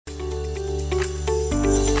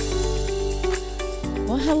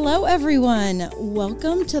Hello everyone.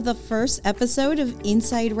 Welcome to the first episode of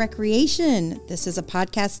Inside Recreation. This is a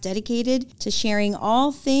podcast dedicated to sharing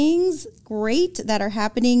all things great that are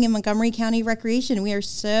happening in Montgomery County Recreation. We are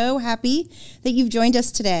so happy that you've joined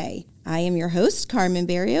us today. I am your host, Carmen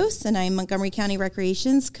Berrios, and I am Montgomery County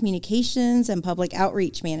Recreation's Communications and Public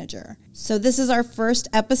Outreach Manager. So this is our first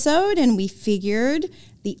episode, and we figured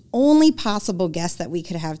the only possible guest that we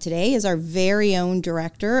could have today is our very own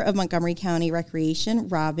Director of Montgomery County Recreation,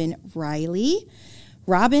 Robin Riley.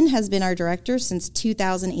 Robin has been our director since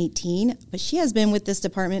 2018, but she has been with this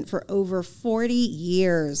department for over 40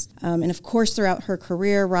 years. And of course, throughout her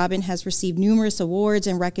career, Robin has received numerous awards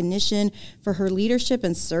and recognition for her leadership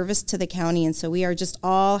and service to the county. And so we are just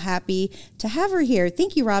all happy to have her here.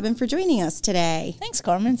 Thank you, Robin, for joining us today. Thanks,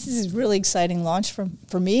 Carmen. This is a really exciting launch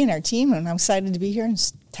for me and our team, and I'm excited to be here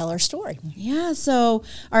and tell our story. Yeah, so,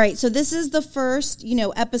 all right, so this is the first,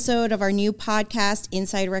 episode of our new podcast,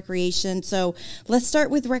 Inside Recreation. So let's start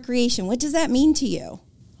with recreation. What does that mean to you?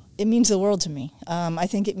 It means the world to me. I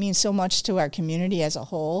think it means so much to our community as a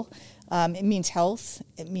whole. It means health.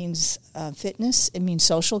 It means fitness. It means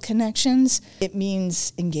social connections. It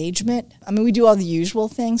means engagement. I mean, we do all the usual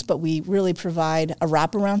things, but we really provide a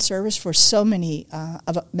wraparound service for so many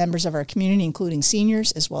members of our community, including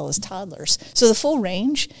seniors as well as toddlers. So the full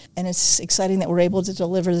range, and it's exciting that we're able to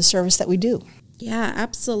deliver the service that we do. Yeah,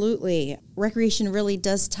 absolutely. Recreation really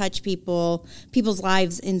does touch people's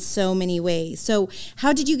lives in so many ways. So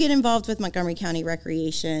how did you get involved with Montgomery County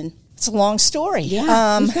Recreation? It's a long story.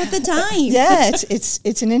 Yeah, we've got the time. Yeah,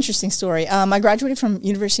 it's an interesting story. I graduated from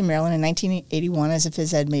University of Maryland in 1981 as a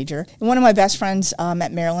phys ed major. And one of my best friends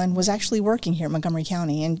at Maryland was actually working here in Montgomery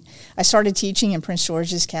County. And I started teaching in Prince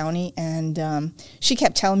George's County, and she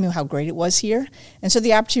kept telling me how great it was here. And so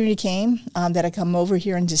the opportunity came that I come over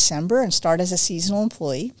here in December and start as a seasonal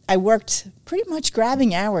employee. I worked pretty much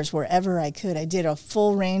grabbing hours wherever I could. I did a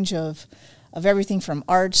full range of everything from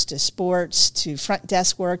arts to sports to front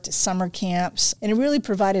desk work to summer camps. And it really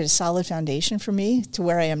provided a solid foundation for me to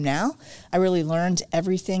where I am now. I really learned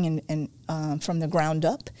everything and from the ground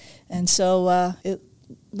up. And so it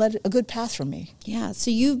led a good path for me. Yeah,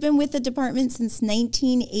 so you've been with the department since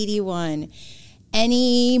 1981.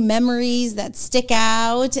 Any memories that stick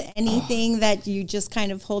out? Anything that you just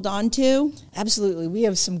kind of hold on to? Absolutely. We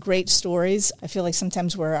have some great stories. I feel like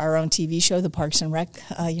sometimes we're our own TV show, the Parks and Rec.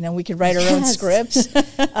 We could write our own scripts.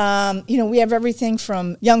 We have everything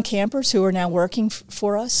from young campers who are now working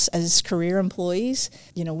for us as career employees.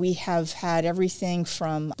 We have had everything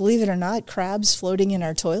from, believe it or not, crabs floating in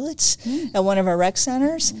our toilets at one of our rec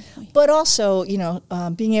centers. But also,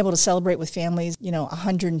 being able to celebrate with families,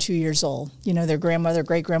 102 years old, their grandmother,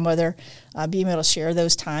 great-grandmother, being able to share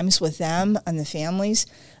those times with them and the families.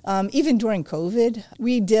 Even during COVID,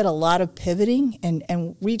 we did a lot of pivoting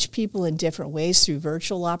and reached people in different ways through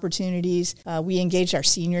virtual opportunities. We engaged our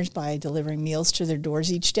seniors by delivering meals to their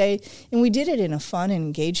doors each day, and we did it in a fun and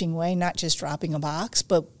engaging way, not just dropping a box,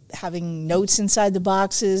 but having notes inside the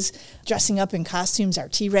boxes, dressing up in costumes, our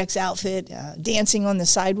T-Rex outfit, dancing on the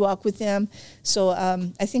sidewalk with them. So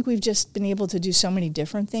I think we've just been able to do so many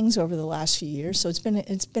different things over the last few years. So it's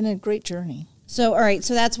been a great journey. So, all right,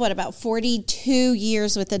 so that's about 42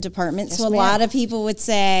 years with the department. Yes, so a lot of people would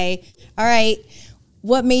say, all right,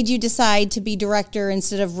 what made you decide to be director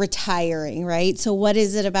instead of retiring, right? So what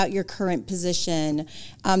is it about your current position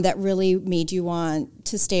that really made you want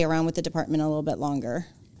to stay around with the department a little bit longer?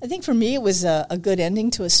 I think for me it was a good ending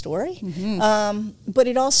to a story, but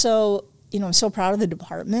it also, I'm so proud of the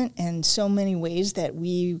department and so many ways that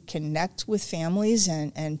we connect with families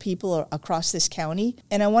and people across this county.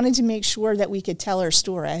 And I wanted to make sure that we could tell our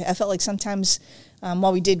story. I felt like sometimes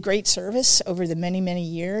while we did great service over the many, many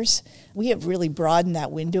years, we have really broadened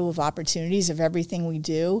that window of opportunities of everything we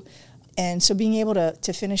do. And so being able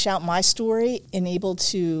to finish out my story and able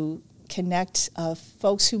to connect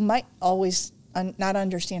folks who might always not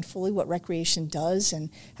understand fully what recreation does and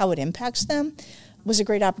how it impacts them was a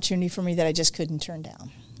great opportunity for me that I just couldn't turn down.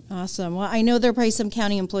 Awesome. Well, I know there are probably some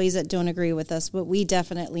county employees that don't agree with us, but we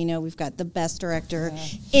definitely know we've got the best director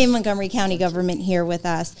in Montgomery County government here with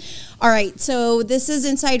us. All right, so this is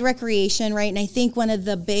Inside Recreation, right? And I think one of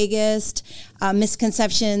the biggest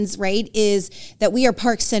misconceptions, right, is that we are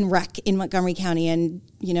Parks and Rec in Montgomery County. And,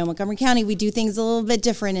 Montgomery County, we do things a little bit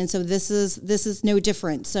different. And so this is no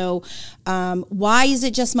different. So why is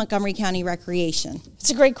it just Montgomery County Recreation?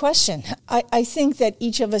 It's a great question. I think that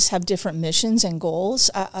each of us have different missions and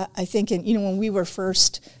goals. I think, when we were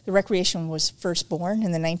the recreation was first born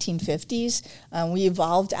in the 1950s, we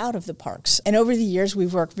evolved out of the parks. And over the years,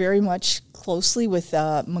 we've worked very much closely with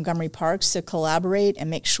Montgomery Parks to collaborate and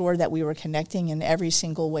make sure that we were connecting in every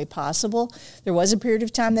single way possible. There was a period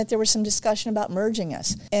of time that there was some discussion about merging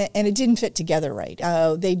us, and it didn't fit together right.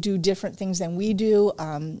 They do different things than we do.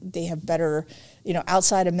 They have better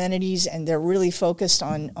outside amenities, and they're really focused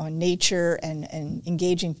on nature and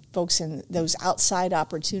engaging folks in those outside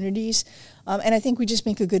opportunities. And I think we just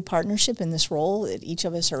make a good partnership in this role that each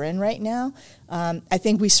of us are in right now. I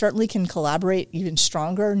think we certainly can collaborate even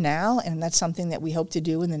stronger now, and that's something that we hope to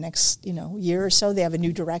do in the next year or so. They have a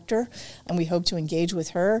new director, and we hope to engage with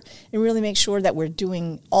her and really make sure that we're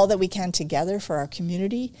doing all that we can together for our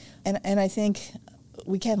community. And I think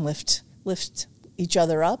we can lift each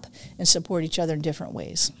other up and support each other in different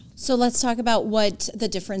ways. So let's talk about what the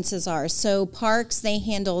differences are. So parks, they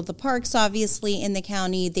handle the parks, obviously, in the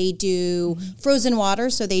county. They do frozen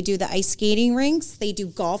water, so they do the ice skating rinks. They do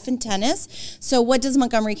golf and tennis. So what does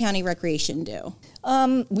Montgomery County Recreation do?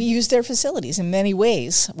 We use their facilities in many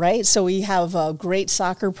ways, right? So we have great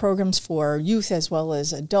soccer programs for youth as well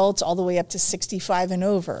as adults, all the way up to 65 and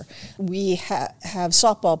over. We have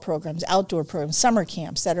softball programs, outdoor programs, summer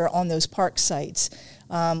camps that are on those park sites.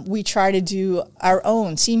 We try to do our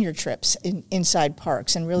own senior trips inside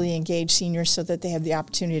parks and really engage seniors so that they have the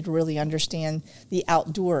opportunity to really understand the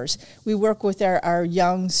outdoors. We work with our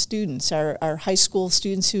young students, our high school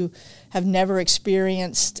students who have never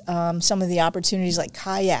experienced some of the opportunities like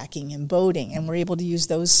kayaking and boating, and we're able to use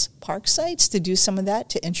those park sites to do some of that,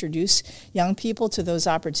 to introduce young people to those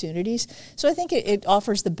opportunities. So I think it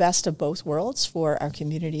offers the best of both worlds for our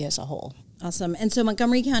community as a whole. Awesome. And so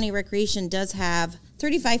Montgomery County Recreation does have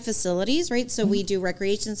 35 facilities, right? So we do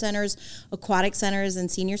recreation centers, aquatic centers, and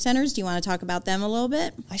senior centers. Do you want to talk about them a little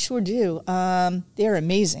bit? I sure do. They're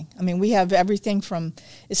amazing. I mean, we have everything from,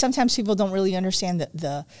 sometimes people don't really understand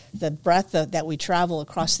the breadth that we travel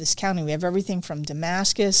across this county. We have everything from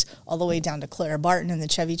Damascus all the way down to Clara Barton in the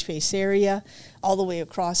Chevy Chase area, all the way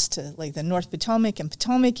across to like the North Potomac and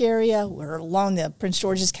Potomac area. We're along the Prince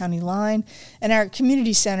George's County line. And our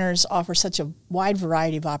community centers offer such a wide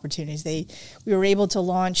variety of opportunities. We were able to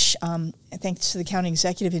launch, thanks to the county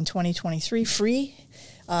executive in 2023, free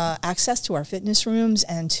access to our fitness rooms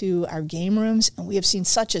and to our game rooms. And we have seen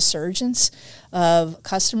such a surge of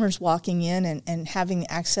customers walking in and having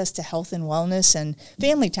access to health and wellness and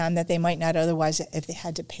family time that they might not otherwise if they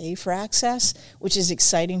had to pay for access, which is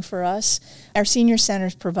exciting for us. Our senior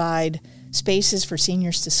centers provide spaces for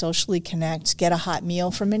seniors to socially connect, get a hot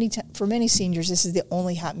meal. For many seniors, this is the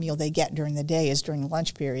only hot meal they get during the day is during the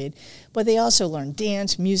lunch period. But they also learn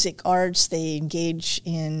dance, music, arts. They engage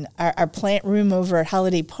in our plant room over at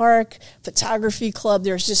Holiday Park, photography club.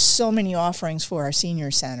 There's just so many offerings for our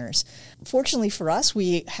senior centers. Fortunately for us,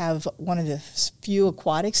 we have one of the few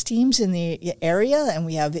aquatics teams in the area, and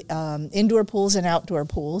we have indoor pools and outdoor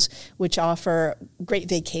pools, which offer great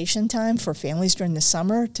vacation time for families during the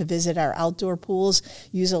summer to visit our outdoor pools,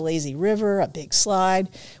 use a lazy river, a big slide,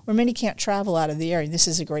 where many can't travel out of the area. This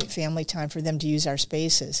is a great family time for them to use our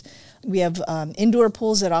spaces. We have indoor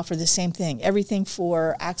pools that offer the same thing, everything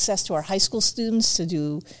for access to our high school students to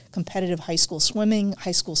do competitive high school swimming,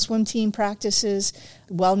 high school swim team practices,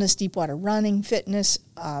 wellness, deep water running, fitness,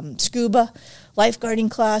 scuba,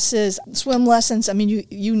 lifeguarding classes, swim lessons. I mean,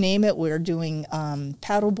 you name it. We're doing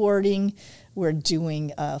paddle boarding. We're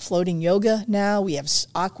doing floating yoga now. We have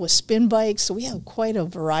aqua spin bikes. So we have quite a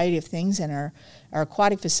variety of things in our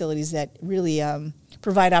aquatic facilities that really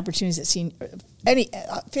provide opportunities that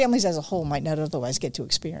families as a whole might not otherwise get to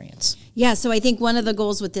experience. Yeah, so I think one of the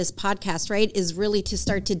goals with this podcast, right, is really to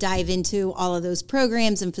start to dive into all of those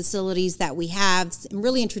programs and facilities that we have and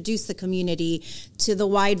really introduce the community to the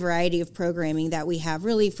wide variety of programming that we have,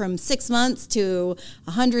 really from 6 months to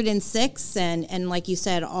 106 and like you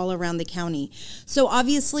said, all around the county. So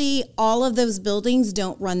obviously, all of those buildings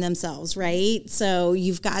don't run themselves, right? So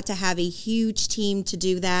you've got to have a huge team to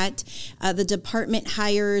do that. The department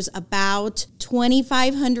hires about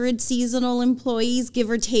 2,500 seasonal employees, give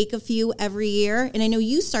or take a few every year. And I know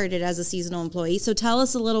you started as a seasonal employee, so tell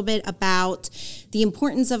us a little bit about the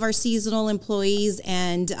importance of our seasonal employees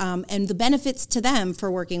and the benefits to them for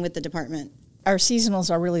working with the department. Our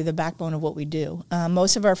seasonals are really the backbone of what we do.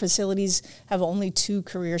 Most of our facilities have only 2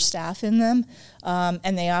 career staff in them,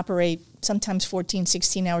 and they operate sometimes 14,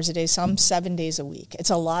 16 hours a day, some 7 days a week.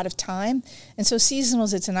 It's a lot of time. And so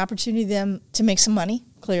seasonals, it's an opportunity for them to make some money,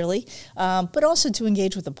 clearly, but also to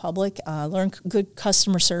engage with the public, learn good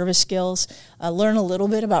customer service skills, learn a little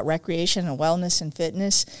bit about recreation and wellness and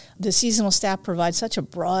fitness. The seasonal staff provides such a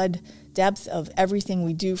broad depth of everything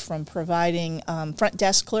we do, from providing front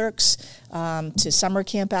desk clerks to summer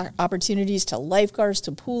camp opportunities, to lifeguards,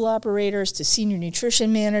 to pool operators, to senior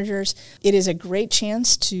nutrition managers. It is a great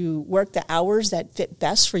chance to work the hours that fit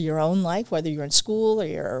best for your own life, whether you're in school or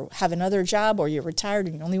you have another job or you're retired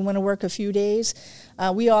and you only want to work a few days.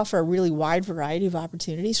 We offer a really wide variety of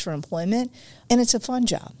opportunities for employment, and it's a fun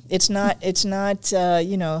job. It's not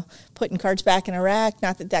putting cards back in a rack.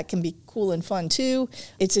 Not that can be cool and fun too.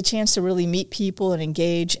 It's a chance to really meet people and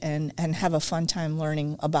engage and have a fun time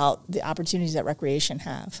learning about the opportunities that recreation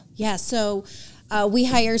have. Yeah, so we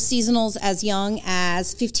hire seasonals as young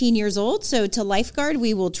as 15 years old. So to lifeguard,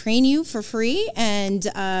 we will train you for free, and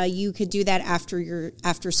you could do that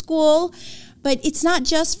after school. But it's not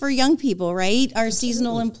just for young people, right? Our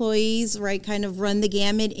seasonal employees, right, kind of run the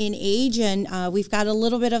gamut in age, and we've got a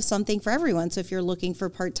little bit of something for everyone. So if you're looking for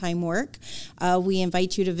part-time work, we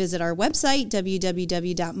invite you to visit our website,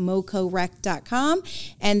 www.mocorec.com,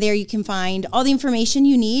 and there you can find all the information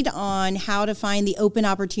you need on how to find the open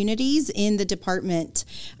opportunities in the department.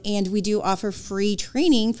 And we do offer free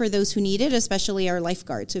training for those who need it, especially our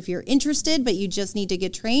lifeguards. So if you're interested, but you just need to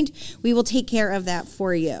get trained, we will take care of that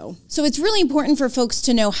for you. So it's really important for folks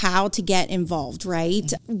to know how to get involved,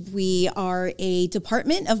 right? We are a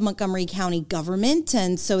department of Montgomery County government,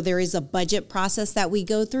 and so there is a budget process that we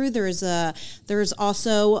go through. There's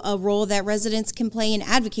also a role that residents can play in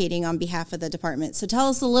advocating on behalf of the department. So tell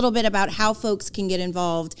us a little bit about how folks can get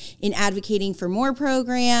involved in advocating for more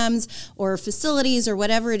programs or facilities or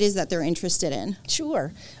whatever it is that they're interested in.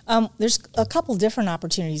 Sure. There's a couple different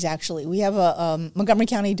opportunities, actually. We have a Montgomery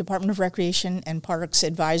County Department of Recreation and Parks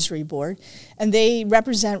Advisory Board, and they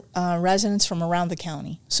represent residents from around the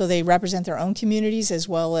county. So they represent their own communities as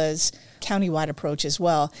well as countywide approach as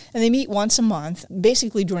well. And they meet once a month,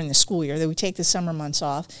 basically during the school year. We take the summer months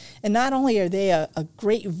off. And not only are they a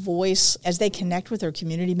great voice as they connect with their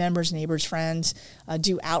community members, neighbors, friends,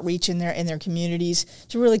 do outreach in their communities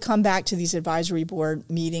to really come back to these advisory board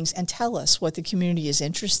meetings and tell us what the community is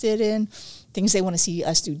interested in, things they want to see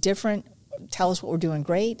us do different, tell us what we're doing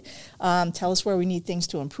great, tell us where we need things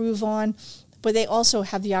to improve on. But they also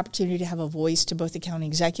have the opportunity to have a voice to both the county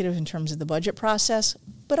executive in terms of the budget process,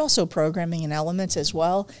 but also programming and elements as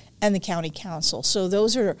well, and the county council. So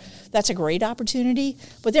that's a great opportunity,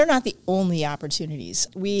 but they're not the only opportunities.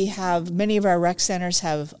 We have, many of our rec centers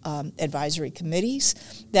have advisory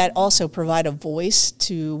committees that also provide a voice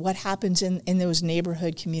to what happens in those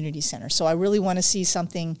neighborhood community centers. So I really want to see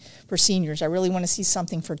something for seniors. I really want to see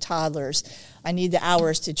something for toddlers. I need the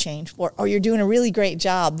hours to change. Or you're doing a really great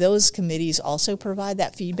job. Those committees also provide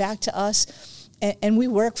that feedback to us. And we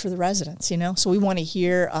work for the residents, so we want to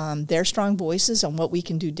hear their strong voices on what we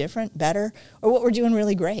can do different, better, or what we're doing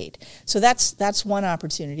really great. So that's one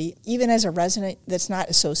opportunity. Even as a resident that's not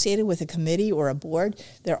associated with a committee or a board,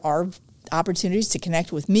 there are opportunities to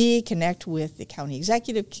connect with me, connect with the county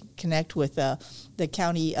executive, connect with the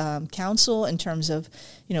county council in terms of,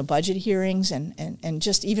 budget hearings and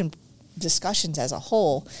just even discussions as a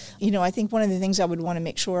whole. I think one of the things I would want to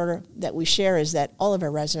make sure that we share is that all of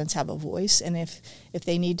our residents have a voice, and if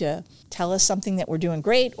they need to tell us something that we're doing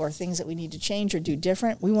great or things that we need to change or do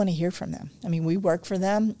different, we want to hear from them. We work for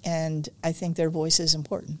them, and I think their voice is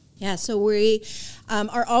important. Yeah, so we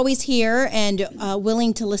are always here and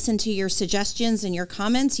willing to listen to your suggestions and your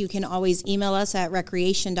comments. You can always email us at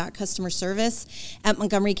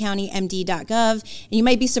recreation.customerservice@montgomerycountymd.gov. And you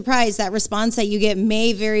might be surprised that response that you get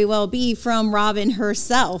may very well be from Robin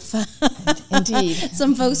herself. Indeed.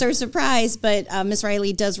 Some folks are surprised, but Ms.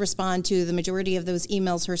 Riley does respond to the majority of those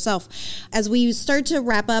emails herself. As we start to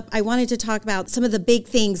wrap up, I wanted to talk about some of the big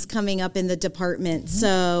things coming up in the department. Mm-hmm.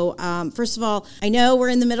 So first of all, I know we're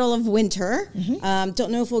in the middle of winter. Mm-hmm.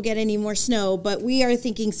 Don't know if we'll get any more snow, but we are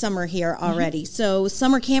thinking summer here already. Mm-hmm. So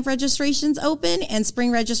summer camp registration's open and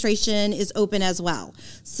spring registration is open as well.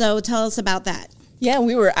 So tell us about that. Yeah,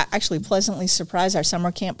 we were actually pleasantly surprised. Our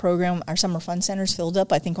summer camp program, our summer fun centers filled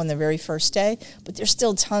up, I think, on the very first day. But there's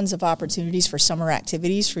still tons of opportunities for summer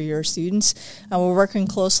activities for your students. We're working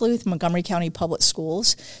closely with Montgomery County Public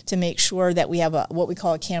Schools to make sure that we have what we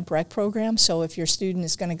call a camp rec program. So if your student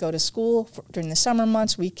is going to go to school during the summer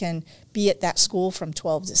months, we can be at that school from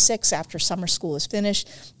 12 to 6 after summer school is finished,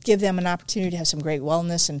 give them an opportunity to have some great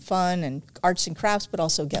wellness and fun and arts and crafts, but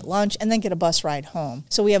also get lunch and then get a bus ride home.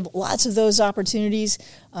 So we have lots of those opportunities.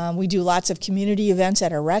 We do lots of community events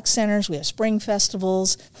at our rec centers. We have spring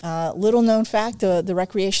festivals. Little known fact, the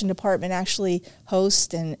recreation department actually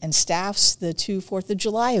hosts and staffs the 2 4th of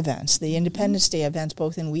July events, the Independence Day events,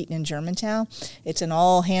 both in Wheaton and Germantown. It's an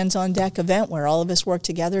all hands on deck event where all of us work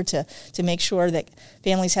together to make sure that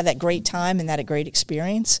families have that great time and that a great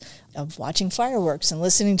experience. of watching fireworks and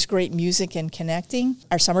listening to great music and connecting.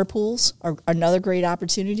 Our summer pools are another great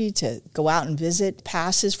opportunity to go out and visit.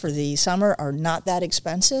 Passes for the summer are not that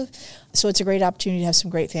expensive, so it's a great opportunity to have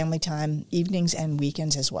some great family time, evenings and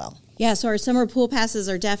weekends as well. Yeah, so our summer pool passes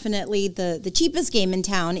are definitely the cheapest game in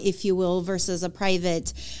town, if you will, versus a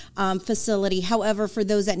private facility. However, for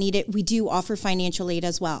those that need it, we do offer financial aid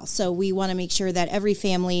as well. So we want to make sure that every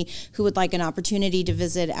family who would like an opportunity to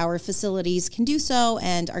visit our facilities can do so,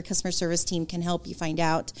 and our customer service team can help you find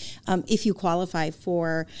out if you qualify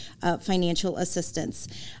for financial assistance.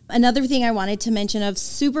 Another thing I wanted to mention of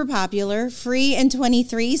super popular, free in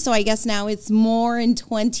 23, so I guess now it's more in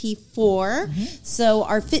 24. Mm-hmm. So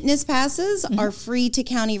our fitness passes are free to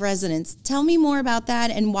county residents. Tell me more about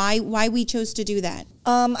that and why we chose to do that.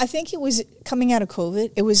 I think it was coming out of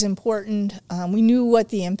COVID. It was important. We knew what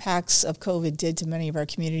the impacts of COVID did to many of our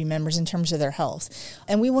community members in terms of their health.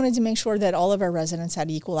 And we wanted to make sure that all of our residents had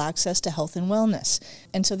equal access to health and wellness.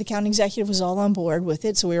 And so the county executive was all on board with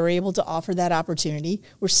it, so we were able to offer that opportunity.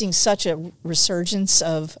 We're seeing such a resurgence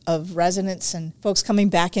of residents and folks coming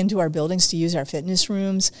back into our buildings to use our fitness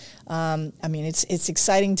rooms. It's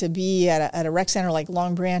exciting to be at a rec center like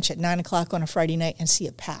Long Branch at 9 o'clock on a Friday night and see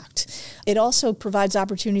it packed. It also provides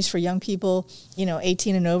opportunities for young people,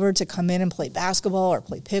 18 and over, to come in and play basketball or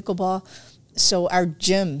play pickleball. So our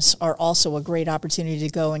gyms are also a great opportunity to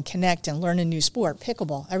go and connect and learn a new sport,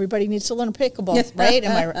 pickleball. Everybody needs to learn pickleball, right?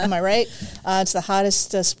 Am I right? It's the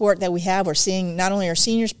hottest sport that we have. We're seeing not only our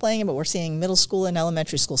seniors playing it, but we're seeing middle school and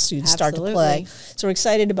elementary school students start to play. So we're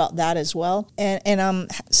excited about that as well. And I'm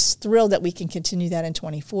thrilled that we can continue that in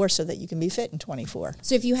 24 so that you can be fit in 24.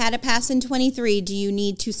 So if you had a pass in 23, do you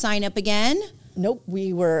need to sign up again? Nope,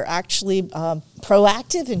 we were actually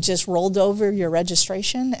proactive and just rolled over your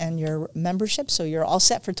registration and your membership, so you're all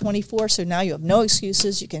set for 24. So now you have no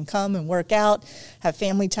excuses. You can come and work out, have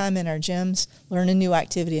family time in our gyms, learn a new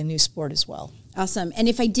activity, a new sport as well. Awesome. And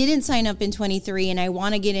if I didn't sign up in 23 and I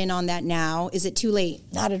want to get in on that now, is it too late?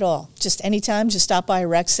 Not at all. Just anytime, just stop by a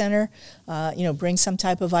rec center, bring some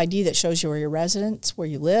type of ID that shows you where your residence, where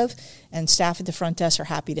you live, and staff at the front desk are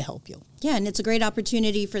happy to help you. Yeah, and it's a great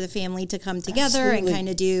opportunity for the family to come together and kind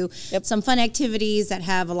of do some fun activities that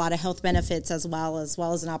have a lot of health benefits as well as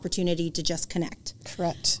an opportunity to just connect.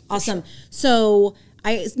 Correct. Awesome. Sure. So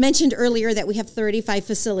I mentioned earlier that we have 35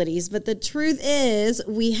 facilities, but the truth is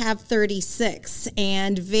we have 36,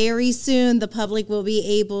 and very soon the public will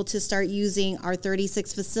be able to start using our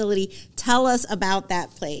 36 facility. Tell us about that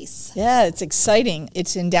place. Yeah, it's exciting.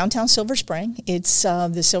 It's in downtown Silver Spring. It's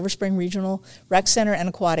the Silver Spring Regional Rec Center and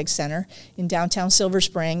Aquatic Center in downtown Silver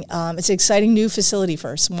Spring. It's an exciting new facility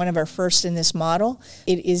for us, one of our first in this model.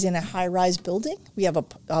 It is in a high-rise building. We have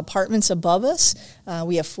apartments above us.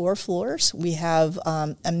 We have 4 floors. We have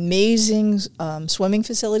amazing swimming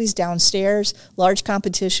facilities downstairs, large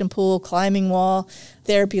competition pool, climbing wall,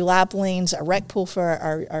 therapy lap lanes, a rec pool for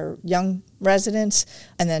our young residents,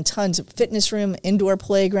 and then tons of fitness room, indoor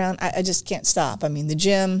playground. I just can't stop. I mean, the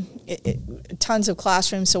gym, tons of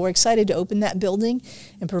classrooms. So we're excited to open that building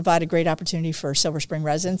and provide a great opportunity for Silver Spring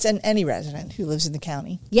residents and any resident who lives in the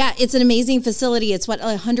county. Yeah, it's an amazing facility. It's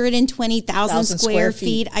 120,000 square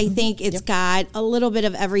feet. I think it's got a little bit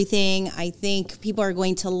of everything. I think people are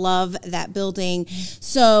going to love that building.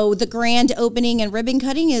 So the grand opening and ribbon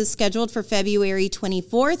cutting is scheduled for February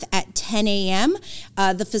 24th at 10 a.m.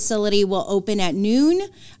 The facility will open at noon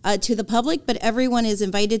to the public, but everyone is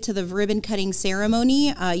invited to the ribbon cutting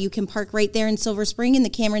ceremony. You can park right there in Silver Spring in the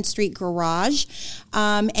Cameron Street garage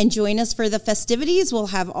and join us for the festivities. We'll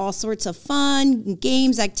have all sorts of fun,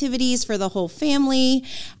 games, activities for the whole family,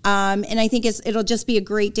 and I think it'll just be a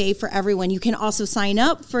great day for everyone. You can also sign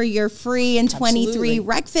up for your free and 23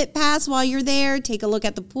 Rec Fit Pass while you're there. Take a look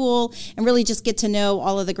at the pool and really just get to know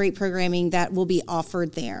all of the great programming that will be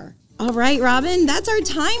offered there. All right, Robin, that's our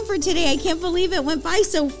time for today. I can't believe it went by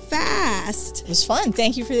so fast. It was fun.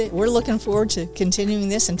 Thank you we're looking forward to continuing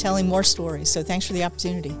this and telling more stories. So thanks for the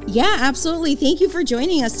opportunity. Yeah, absolutely. Thank you for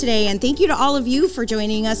joining us today. And thank you to all of you for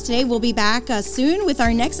joining us today. We'll be back soon with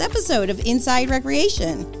our next episode of Inside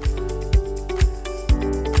Recreation.